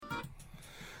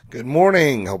Good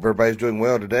morning. Hope everybody's doing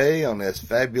well today on this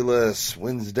fabulous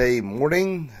Wednesday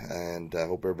morning, and I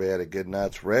hope everybody had a good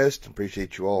night's rest.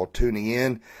 Appreciate you all tuning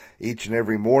in each and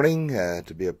every morning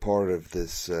to be a part of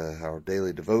this our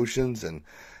daily devotions and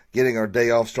getting our day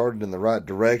off started in the right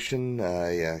direction.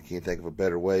 I can't think of a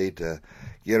better way to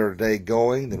get our day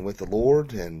going than with the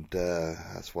Lord, and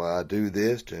that's why I do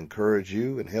this, to encourage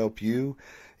you and help you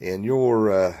in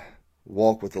your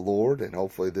walk with the Lord, and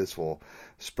hopefully this will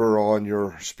spur on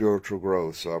your spiritual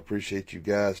growth. So I appreciate you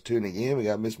guys tuning in. We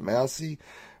got Miss Mousy,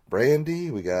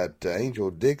 Brandy, we got Angel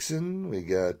Dixon,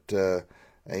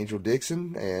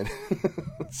 and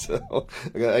so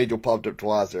I got Angel popped up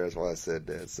twice there. That's why I said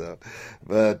that. So,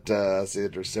 but I see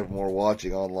that there's several more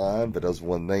watching online, but those are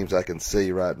one of the names I can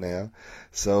see right now.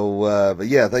 So, but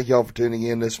yeah, thank y'all for tuning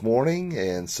in this morning.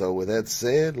 And so with that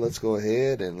said, let's go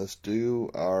ahead and let's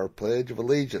do our Pledge of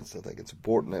Allegiance. I think it's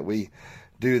important that we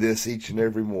do this each and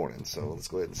every morning. So let's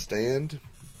go ahead and stand.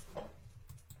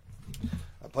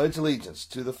 I pledge allegiance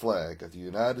to the flag of the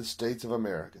United States of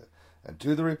America and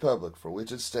to the republic for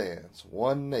which it stands,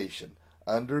 one nation,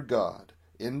 under God,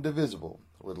 indivisible,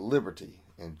 with liberty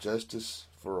and justice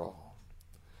for all.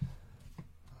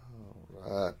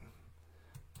 All right.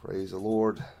 Praise the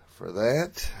Lord for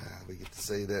that. We get to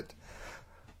say that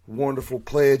wonderful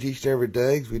pledge each and every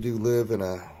day, because we do live in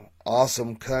an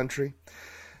awesome country.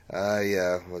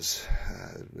 It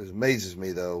amazes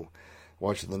me, though,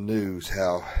 watching the news,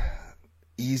 how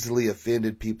easily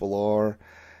offended people are,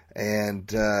 and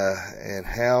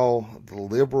how the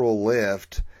liberal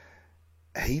left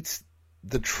hates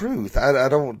the truth. I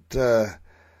don't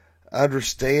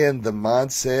understand the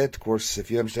mindset. Of course, if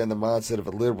you understand the mindset of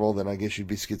a liberal, then I guess you'd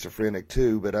be schizophrenic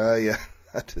too. But I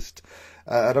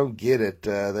don't get it.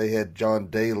 They had John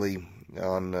Daly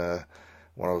on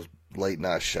one of those late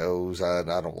night shows. I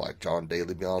don't like John Daly,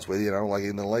 to be honest with you. And I don't like any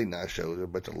of the late night shows. They're a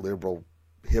bunch of liberal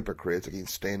hypocrites. I can't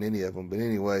stand any of them. But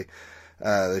anyway,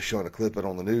 they're showing a clip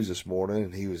on the news this morning,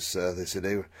 and he was. They said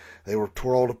they were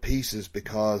tore all to pieces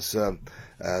because asking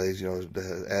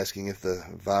if the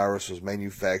virus was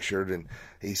manufactured, and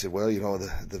he said, well,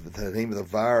 the name of the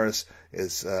virus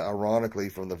is ironically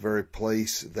from the very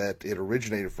place that it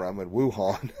originated from, in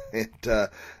Wuhan,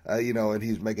 and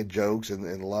he's making jokes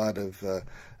in light of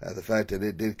the fact that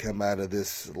it did come out of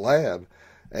this lab,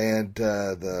 and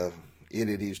the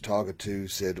idiot he was talking to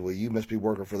said, well, you must be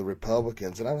working for the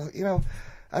Republicans. And I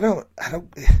don't,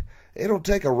 it don't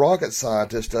take a rocket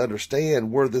scientist to understand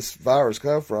where this virus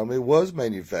come from. It was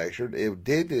manufactured. It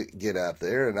did get out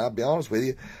there. And I'll be honest with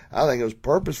you, I think it was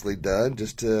purposely done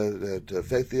just to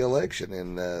affect the election.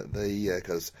 And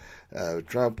because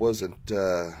Trump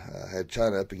had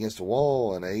China up against the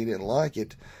wall, and they didn't like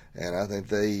it. And I think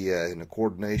they, in a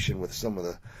coordination with some of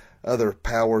the other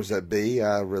powers that be,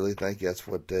 I really think that's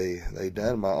what they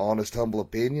done. My honest, humble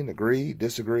opinion, agree,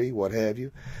 disagree, what have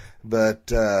you.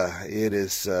 But it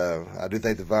is, I do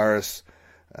think the virus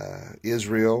was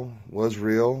real,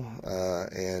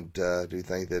 and I do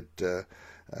think that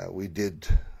we did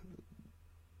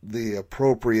the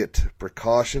appropriate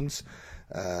precautions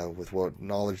with what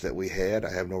knowledge that we had.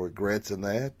 I have no regrets in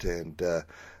that, and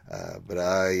but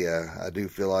I do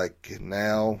feel like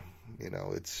now,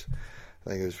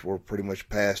 we're pretty much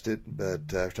past it,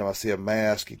 but every time I see a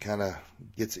mask, it kind of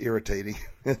gets irritating.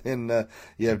 And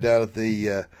you have down at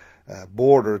the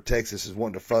border, Texas is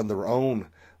wanting to fund their own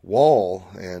wall,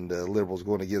 and liberals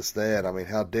going against that. I mean,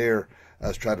 how dare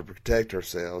us try to protect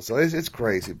ourselves? So it's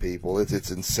crazy, people.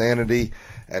 It's insanity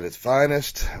at its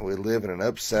finest. We live in an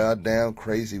upside-down,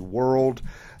 crazy world.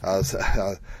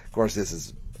 Of course, this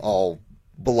is all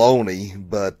baloney,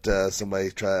 but I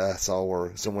saw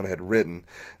where someone had written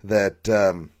that,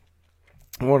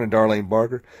 morning, Darlene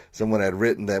Barker, someone had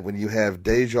written that when you have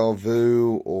deja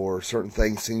vu or certain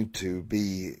things seem to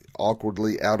be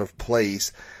awkwardly out of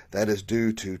place, that is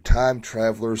due to time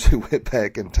travelers who went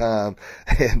back in time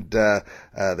and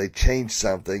they changed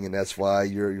something, and that's why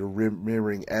you're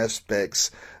remembering aspects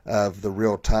of the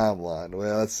real timeline.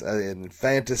 Well, it's in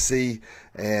fantasy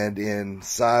and in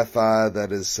sci-fi,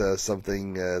 that is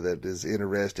something that is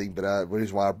interesting. But the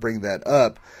reason why I bring that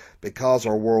up, because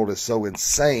our world is so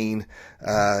insane,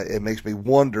 it makes me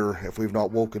wonder if we've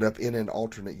not woken up in an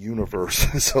alternate universe.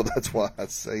 So that's why I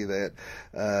say that,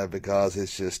 because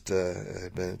it's just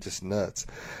nuts.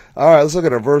 All right, let's look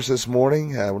at our verse this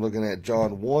morning. We're looking at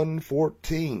John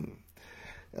 1:14.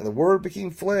 And the Word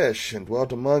became flesh and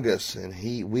dwelt among us, and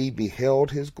we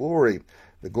beheld his glory.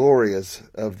 The glory is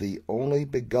of the only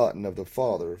begotten of the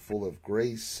Father, full of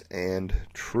grace and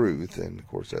truth. And, of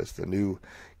course, that's the New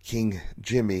King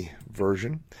Jimmy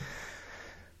version.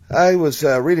 I was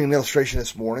reading an illustration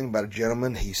this morning about a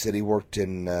gentleman. He said he worked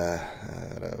in, I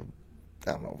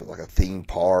don't know, like a theme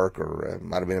park or it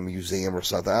might have been a museum or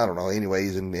something. I don't know. Anyway,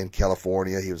 he's in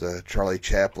California. He was a Charlie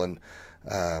Chaplin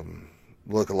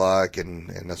look-alike,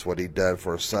 and that's what he'd done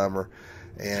for a summer.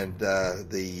 And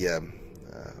the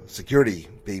security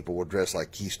people were dressed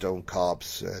like Keystone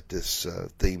Cops at this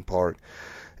theme park.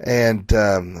 And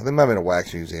they might have been a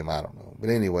wax museum, I don't know. But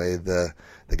anyway, the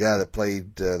guy that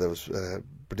played, that was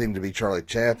pretending to be Charlie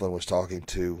Chaplin was talking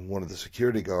to one of the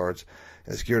security guards.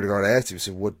 And the security guard asked him, he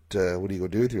said, what are you going to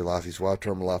do with your life? He said, well, I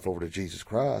turned my life over to Jesus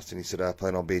Christ. And he said, I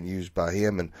plan on being used by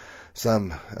him in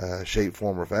some shape,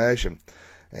 form, or fashion.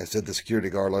 And said the security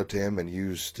guard looked at him and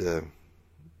used the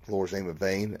Lord's name in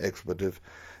vain, expletive,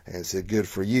 and said, good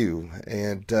for you.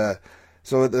 And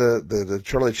so the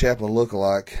Charlie Chaplin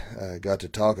lookalike got to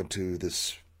talking to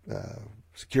this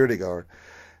security guard.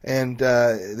 And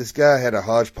this guy had a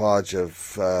hodgepodge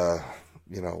of,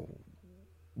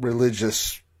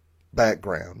 religious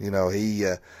background. He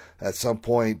at some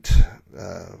point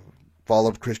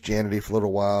followed Christianity for a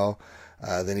little while.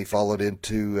 Then he followed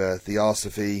into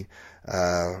theosophy,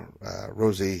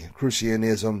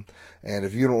 Rosicrucianism, and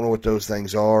if you don't know what those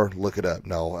things are, look it up.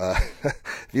 No,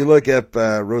 if you look up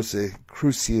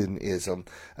Rosicrucianism,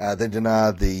 they deny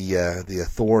the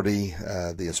authority.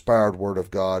 The inspired Word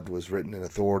of God was written in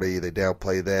authority. They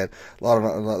downplay that.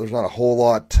 There's not a whole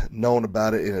lot known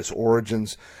about it in its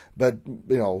origins, but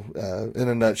in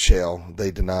a nutshell, they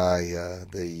deny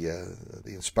the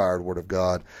inspired Word of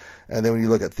God. And then when you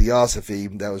look at theosophy,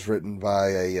 that was written by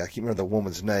I can't remember the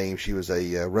woman's name. She was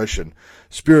a Russian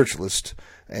spiritualist,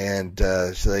 and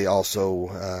so they also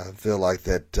feel like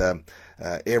that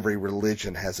every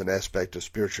religion has an aspect of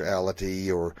spirituality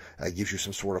or gives you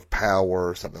some sort of power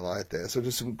or something like that. So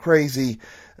just some crazy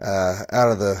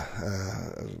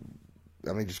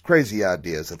just crazy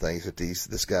ideas and things that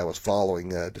this guy was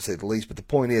following, to say the least. But the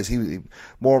point is,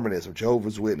 Mormonism,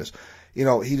 Jehovah's Witness, he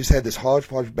just had this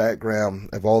hodgepodge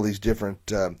background of all these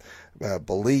different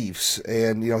beliefs.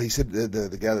 And, he said,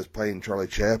 the guy that's playing Charlie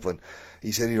Chaplin,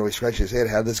 he said, he scratched his head,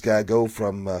 how did this guy go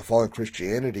from following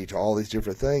Christianity to all these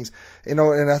different things? And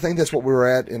I think that's what we're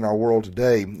at in our world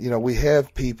today. We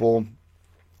have people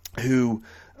who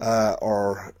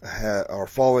are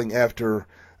following after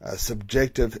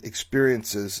subjective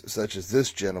experiences such as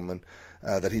this gentleman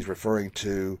that he's referring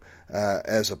to,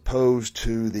 as opposed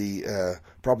to the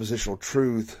propositional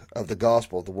truth of the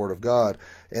gospel, of the Word of God.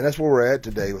 And that's where we're at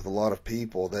today with a lot of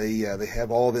people. They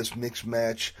have all this mixed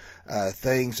match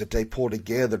things that they pull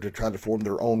together to try to form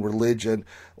their own religion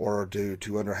or to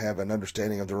have an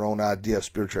understanding of their own idea of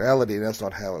spirituality, and that's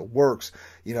not how it works.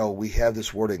 We have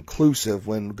this word inclusive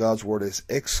when God's word is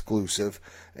exclusive,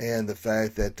 and the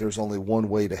fact that there's only one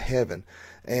way to heaven.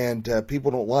 And people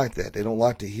don't like that. They don't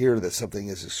like to hear that something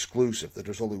is exclusive, that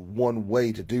there's only one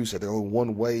way to do so. There's only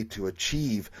one way to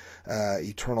achieve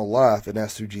eternal life, and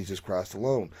that's through Jesus Christ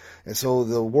alone. And so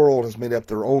the world has made up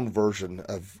their own version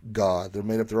of God. They're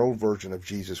made up their own version of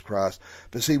Jesus Christ.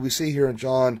 But see, we see here in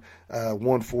John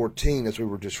 1:14, as we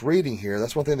were just reading here,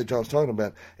 that's one thing that John's talking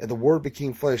about, and the Word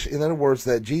became flesh. In other words,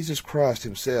 that Jesus Christ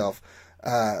himself,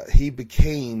 he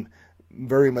became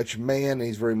very much man, and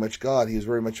he's very much God. He is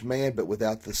very much man, but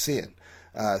without the sin,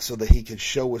 so that he could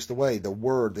show us the way. The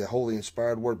Word, the holy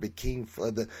inspired Word, became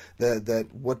that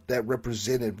what that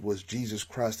represented was Jesus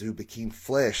Christ, who became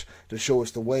flesh to show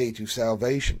us the way to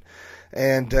salvation.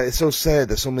 And it's so sad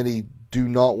that so many do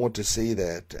not want to see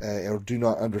that or do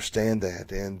not understand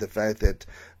that, and the fact that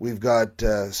we've got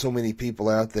so many people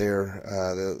out there.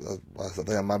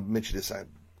 I mentioned this. I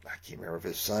can't remember if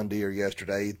it's Sunday or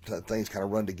yesterday. Things kind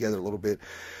of run together a little bit.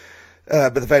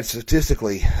 But the fact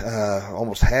statistically,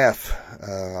 almost half,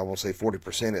 I won't say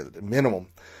 40% at the minimum,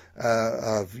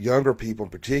 of younger people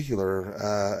in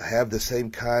particular have the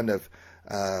same kind of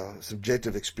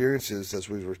subjective experiences as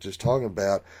we were just talking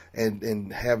about,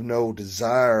 and have no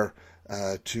desire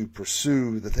to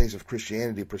pursue the things of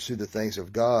Christianity, pursue the things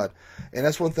of God. And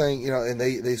that's one thing, and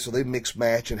they mix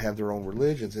match and have their own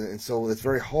religions. And so it's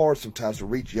very hard sometimes to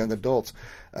reach young adults,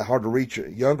 hard to reach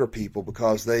younger people,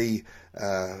 because they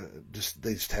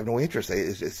just have no interest.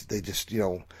 They just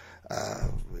on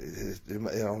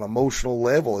an emotional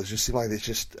level, it just seems like it's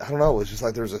just, I don't know, it's just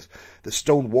like there's the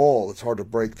stone wall that's hard to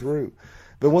break through.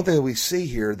 But one thing that we see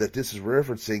here that this is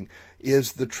referencing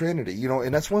is the Trinity.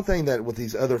 And that's one thing that with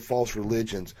these other false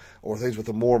religions or things with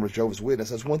the Mormons, Jehovah's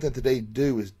Witness, that's one thing that they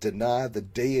do is deny the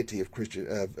deity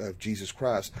of Jesus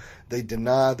Christ. They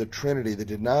deny the Trinity. They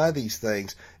deny these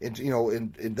things. And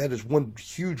that is one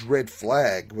huge red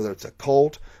flag, whether it's a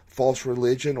cult, false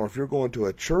religion, or if you're going to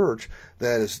a church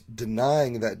that is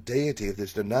denying that deity, if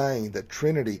it's denying that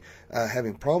Trinity,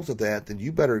 having problems with that, then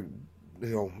you better,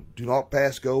 do not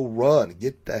pass go, run,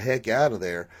 get the heck out of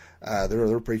there.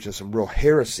 They're preaching some real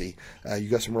heresy. You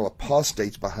got some real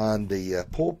apostates behind the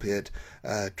pulpit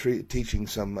teaching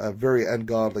some very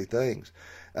ungodly things.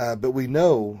 But we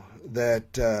know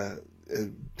that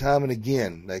time and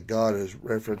again that God has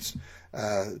referenced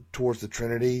towards the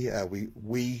Trinity.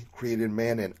 We created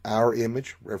man in our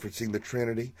image, referencing the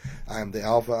Trinity. I am the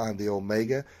Alpha, I am the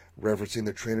Omega, referencing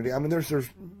the Trinity. I mean, there's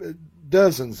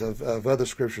dozens of other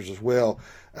scriptures as well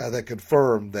that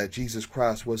confirm that Jesus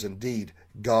Christ was indeed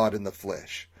God in the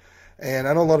flesh. And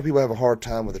I know a lot of people have a hard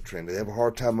time with the Trinity. They have a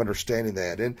hard time understanding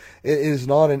that. And it is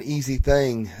not an easy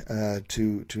thing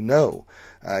to know.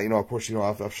 Of course,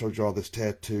 I've showed you all this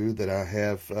tattoo that I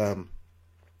have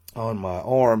on my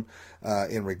arm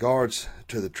in regards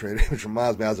to the Trinity, which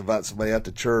reminds me, I was inviting somebody out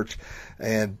to church,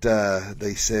 and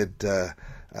they said,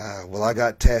 well, I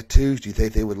got tattoos. Do you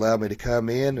think they would allow me to come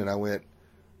in? And I went,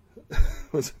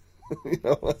 I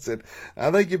said,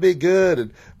 I think you'd be good.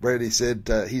 And Brady said,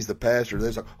 he's the pastor.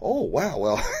 They're like, oh, wow.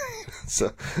 Well,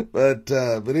 but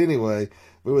anyway,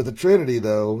 but with the Trinity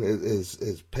though,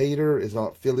 is Pater, is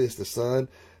not Filius the Son.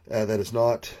 That is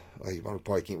not, you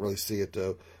probably can't really see it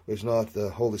though. It's not the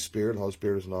Holy Spirit. The Holy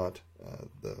Spirit is not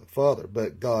the Father,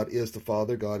 but God is the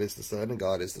Father, God is the Son, and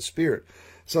God is the Spirit.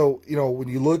 So, when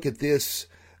you look at this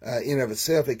in and of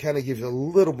itself, it kind of gives you a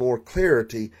little more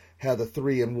clarity how the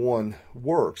 3-in-1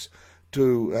 works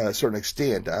to a certain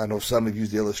extent. I know some have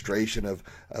used the illustration of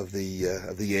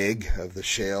the egg, of the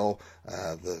shell,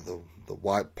 the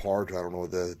white part, I don't know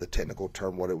the technical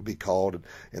term, what it would be called,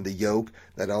 and the yolk,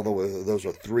 that although those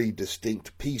are 3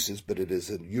 distinct pieces, but it is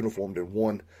uniformed in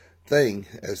one thing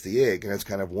as the egg, and that's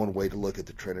kind of one way to look at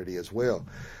the Trinity as well.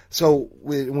 So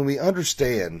when we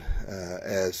understand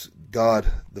as God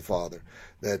the Father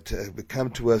that would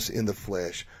come to us in the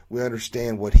flesh, we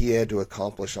understand what he had to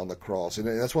accomplish on the cross. And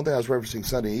that's one thing I was referencing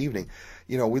Sunday evening.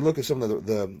 We look at some of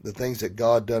the things that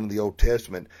God done in the Old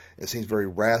Testament. It seems very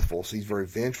wrathful, seems very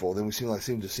vengeful. Then we seem like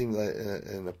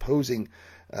an opposing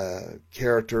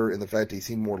character in the fact that he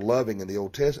seemed more loving in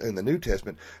the New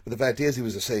Testament. But the fact is, he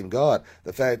was the same God.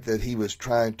 The fact that he was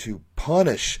trying to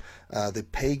punish the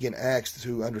pagan acts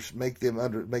to make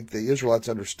the Israelites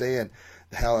understand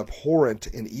how abhorrent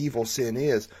and evil sin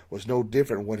is was no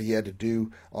different what he had to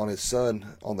do on his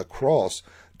son on the cross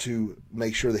to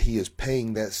make sure that he is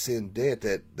paying that sin debt,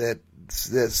 that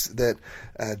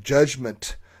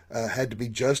judgment had to be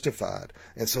justified.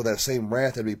 And so that same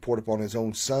wrath had to be poured upon his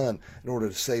own son in order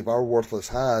to save our worthless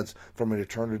hides from an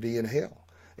eternity in hell.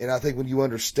 And I think when you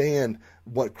understand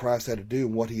what Christ had to do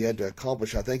and what he had to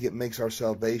accomplish, I think it makes our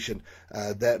salvation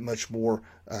that much more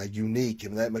unique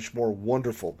and that much more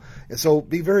wonderful. And so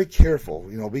be very careful.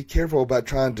 Be careful about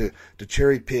trying to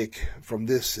cherry pick from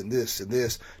this and this and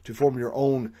this to form your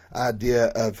own idea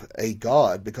of a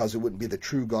God, because it wouldn't be the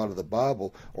true God of the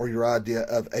Bible, or your idea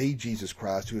of a Jesus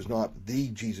Christ who is not the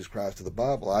Jesus Christ of the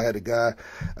Bible. I had a guy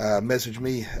message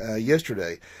me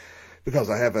yesterday,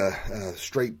 because I have a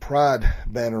straight pride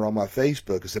banner on my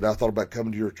Facebook. I said, I thought about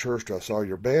coming to your church till I saw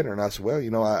your banner. And I said,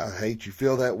 well, I hate you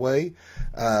feel that way.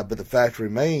 But the fact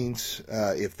remains,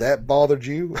 if that bothered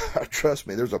you, trust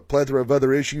me, there's a plethora of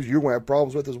other issues you're going to have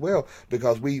problems with as well,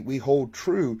 because we hold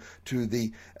true to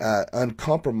the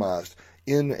uncompromised,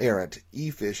 inerrant,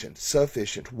 efficient,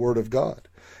 sufficient Word of God.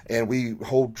 And we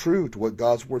hold true to what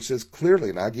God's Word says clearly.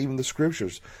 And I give him the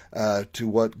scriptures to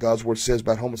what God's Word says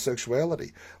about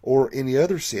homosexuality or any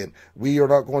other sin. We are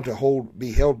not going to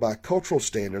be held by cultural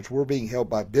standards. We're being held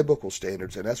by biblical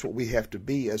standards. And that's what we have to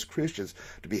be as Christians,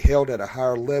 to be held at a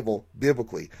higher level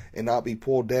biblically and not be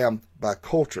pulled down by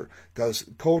culture, because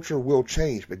culture will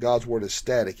change, but God's Word is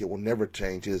static. It will never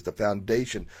change. It is the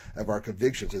foundation of our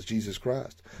convictions as Jesus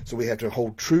Christ. So we have to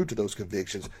hold true to those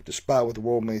convictions despite what the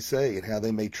world may say and how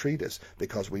they may treat us,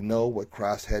 because we know what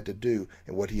Christ had to do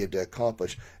and what he had to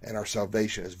accomplish, and our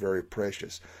salvation is very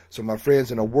precious. So my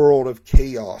friends, in a world of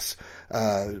chaos,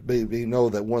 we know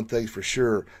that one thing's for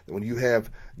sure, that when you have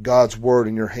God's Word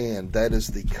in your hand, that is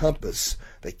the compass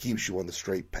that keeps you on the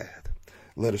straight path.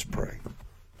 Let us pray.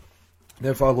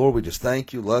 Then, Father, Lord, we just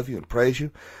thank you, love you, and praise you.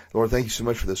 Lord, thank you so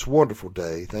much for this wonderful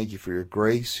day. Thank you for your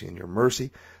grace and your mercy.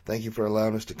 Thank you for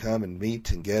allowing us to come and meet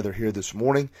and gather here this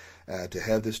morning to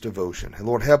have this devotion. And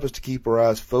Lord, help us to keep our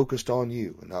eyes focused on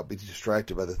you and not be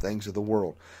distracted by the things of the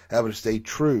world. Help us to stay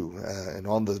true and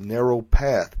on the narrow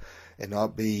path and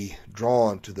not be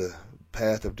drawn to the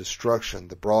path of destruction,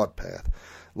 the broad path.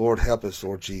 Lord, help us,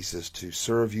 Lord Jesus, to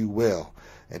serve you well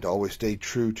and to always stay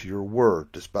true to your word,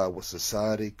 despite what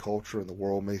society, culture, and the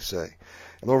world may say.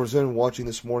 And Lord, for anyone watching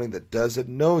this morning that doesn't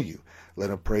know you, let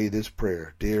them pray this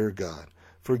prayer. Dear God,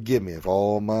 forgive me of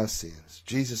all my sins.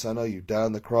 Jesus, I know you died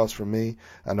on the cross for me.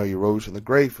 I know you rose from the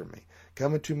grave for me.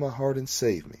 Come into my heart and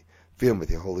save me. Fill me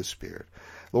with your Holy Spirit.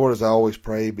 Lord, as I always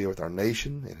pray, be with our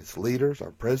nation and its leaders,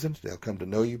 our president. They'll come to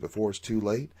know you before it's too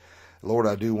late. Lord,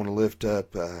 I do want to lift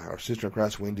up our sister in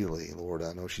Christ, Wendy Lee. Lord,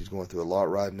 I know she's going through a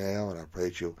lot right now, and I pray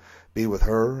that you'll be with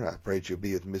her. I pray that you'll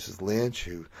be with Mrs. Lynch,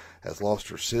 who has lost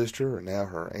her sister and now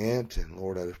her aunt. And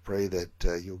Lord, I just pray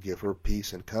that you'll give her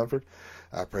peace and comfort.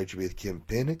 I pray that you'll be with Kim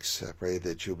Penix. I pray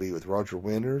that you'll be with Roger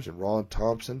Winters and Ron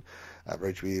Thompson. I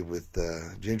pray that you'll be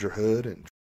with Ginger Hood and